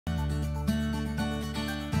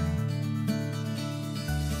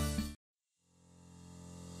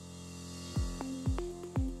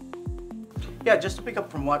Yeah, just to pick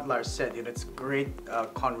up from what Lars said, it's great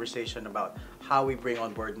conversation about how we bring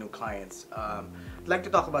on board new clients. I'd like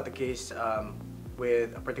to talk about the case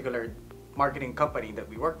with a particular marketing company that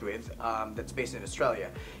we worked with that's based in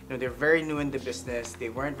Australia. They're very new in the business. They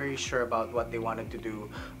weren't very sure about what they wanted to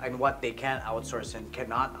do and what they can outsource and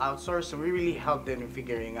cannot outsource. So we really helped them in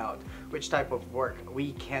figuring out which type of work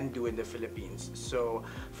we can do in the Philippines. So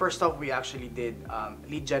first off, we actually did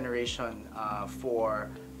lead generation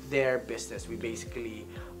for their business. We basically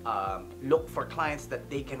look for clients that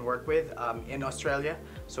they can work with in Australia.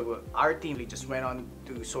 So our team, we just went on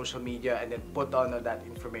to social media and then put on that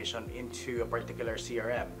information into a particular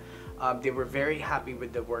CRM. They were very happy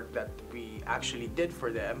with the work that we actually did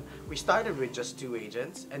for them. We started with just 2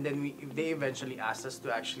 agents, and then they eventually asked us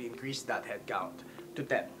to actually increase that headcount to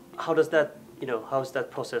 10. How does that, how's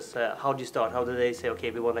that process? How do you start? How do they say,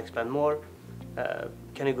 okay, we want to expand more?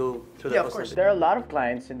 Can you go through that? Yeah, of course. There are a lot of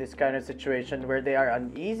clients in this kind of situation where they are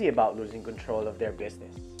uneasy about losing control of their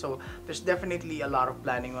business. So there's definitely a lot of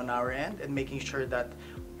planning on our end and making sure that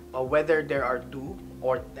whether there are 2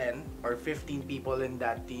 or 10 or 15 people in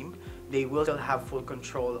that team, they will still have full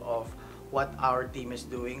control of what our team is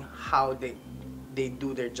doing, how they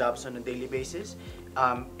do their jobs on a daily basis,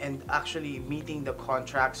 and actually meeting the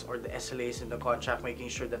contracts or the SLAs in the contract, making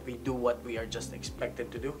sure that we do what we are just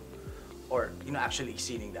expected to do, or actually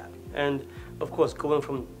exceeding that. And of course, going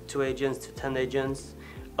from 2 agents to 10 agents,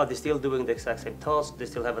 are they still doing the exact same task? They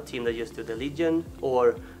still have a team that just do the lead gen,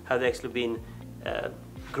 or have they actually been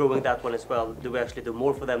growing that one as well? Do we actually do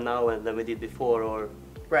more for them now than we did before, or?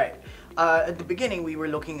 Right. At the beginning, we were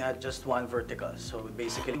looking at just one vertical, so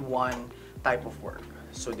basically one type of work.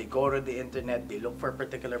 So they go to the internet, they look for a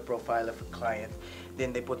particular profile of a client,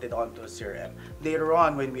 then they put it onto a CRM. Later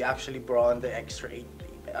on, when we actually brought on the extra 8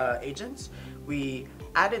 agents, we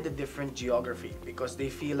added a different geography because they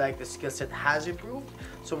feel like the skill set has improved.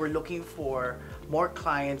 So we're looking for more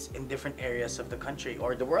clients in different areas of the country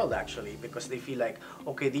or the world, actually, because they feel like,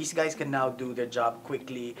 okay, these guys can now do their job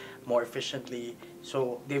quickly, more efficiently.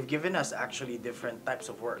 So they've given us actually different types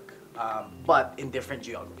of work, but in different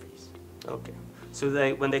geographies. Okay. So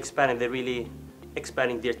when they expanding, they're really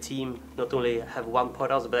expanding their team, not only have one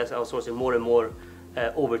part out, but also outsourcing more and more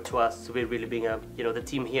over to us. So we're really being the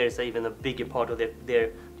team here is even a bigger part of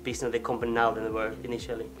their business, their company now than they were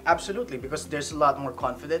initially. Absolutely, because there's a lot more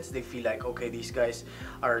confidence. They feel like, okay, these guys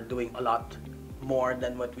are doing a lot more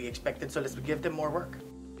than what we expected, so let's give them more work.